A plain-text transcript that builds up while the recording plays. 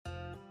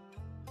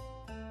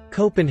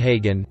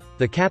Copenhagen,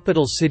 the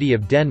capital city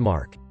of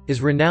Denmark,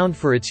 is renowned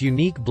for its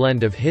unique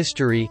blend of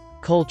history,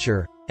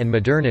 culture, and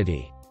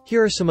modernity.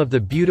 Here are some of the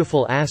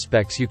beautiful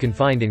aspects you can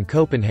find in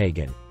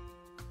Copenhagen.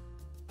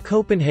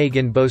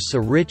 Copenhagen boasts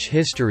a rich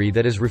history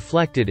that is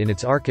reflected in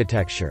its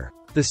architecture.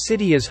 The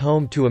city is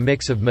home to a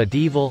mix of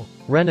medieval,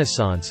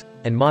 Renaissance,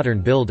 and modern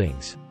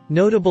buildings.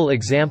 Notable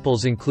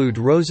examples include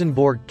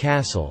Rosenborg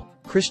Castle,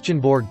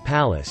 Christiansborg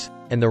Palace,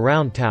 and the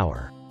Round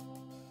Tower.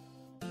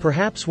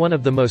 Perhaps one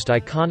of the most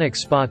iconic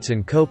spots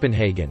in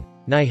Copenhagen,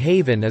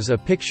 Nyhavn is a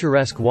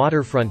picturesque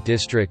waterfront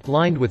district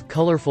lined with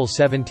colorful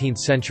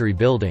 17th-century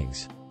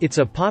buildings. It's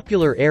a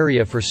popular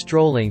area for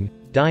strolling,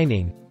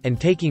 dining, and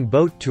taking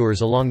boat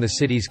tours along the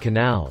city's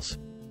canals.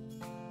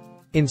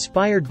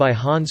 Inspired by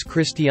Hans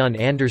Christian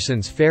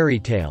Andersen's fairy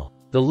tale,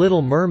 the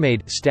Little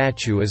Mermaid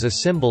statue is a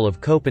symbol of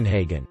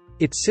Copenhagen.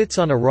 It sits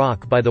on a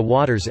rock by the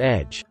water's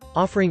edge,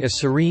 offering a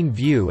serene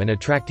view and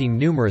attracting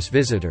numerous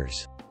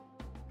visitors.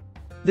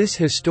 This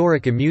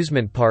historic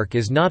amusement park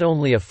is not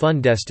only a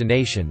fun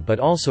destination but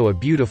also a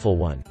beautiful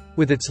one.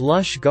 With its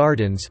lush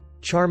gardens,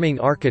 charming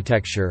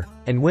architecture,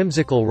 and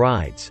whimsical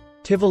rides,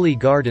 Tivoli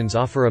Gardens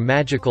offer a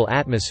magical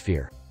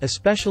atmosphere,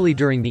 especially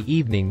during the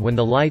evening when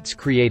the lights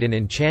create an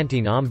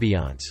enchanting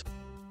ambiance.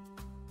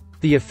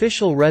 The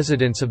official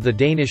residence of the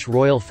Danish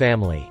royal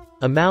family,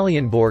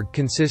 Amalienborg,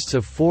 consists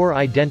of 4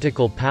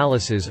 identical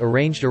palaces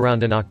arranged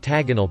around an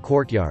octagonal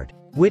courtyard.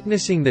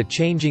 Witnessing the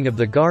changing of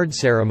the guard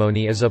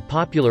ceremony is a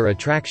popular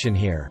attraction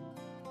here.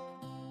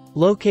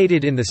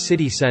 Located in the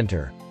city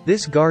center,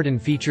 this garden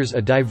features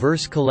a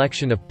diverse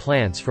collection of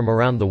plants from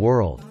around the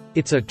world.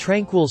 It's a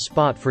tranquil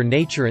spot for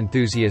nature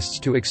enthusiasts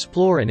to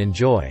explore and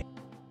enjoy.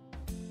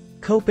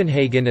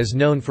 Copenhagen is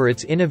known for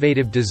its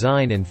innovative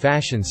design and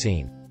fashion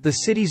scene. The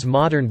city's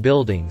modern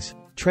buildings,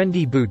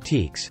 trendy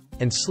boutiques,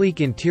 and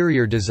sleek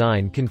interior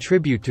design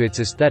contribute to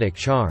its aesthetic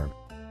charm.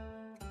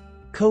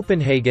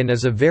 Copenhagen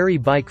is a very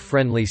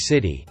bike-friendly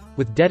city,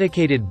 with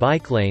dedicated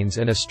bike lanes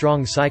and a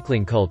strong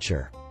cycling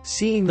culture.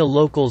 Seeing the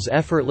locals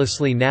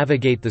effortlessly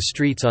navigate the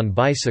streets on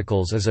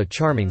bicycles is a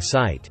charming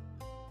sight.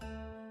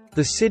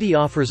 The city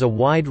offers a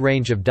wide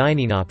range of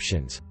dining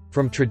options,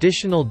 from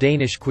traditional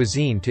Danish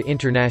cuisine to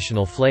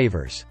international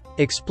flavors.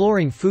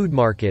 Exploring food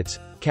markets,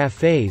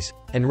 cafes,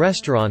 and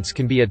restaurants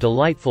can be a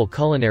delightful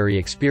culinary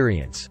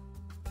experience.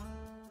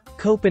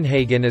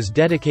 Copenhagen is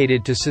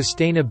dedicated to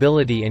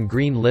sustainability and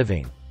green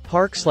living.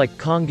 Parks like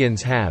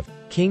Kongens Have,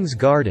 King's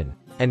Garden,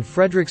 and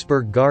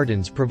Frederiksberg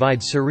Gardens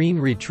provide serene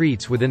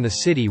retreats within the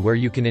city where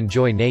you can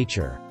enjoy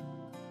nature.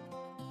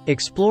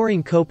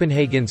 Exploring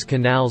Copenhagen's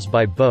canals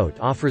by boat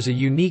offers a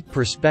unique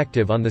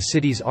perspective on the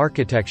city's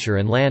architecture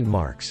and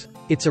landmarks.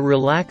 It's a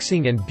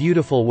relaxing and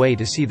beautiful way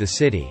to see the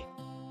city.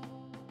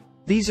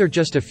 These are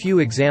just a few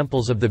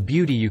examples of the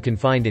beauty you can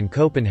find in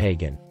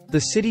Copenhagen.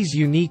 The city's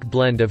unique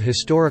blend of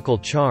historical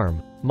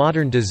charm,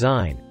 modern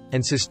design,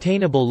 and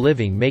sustainable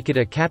living make it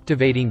a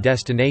captivating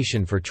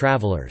destination for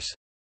travelers.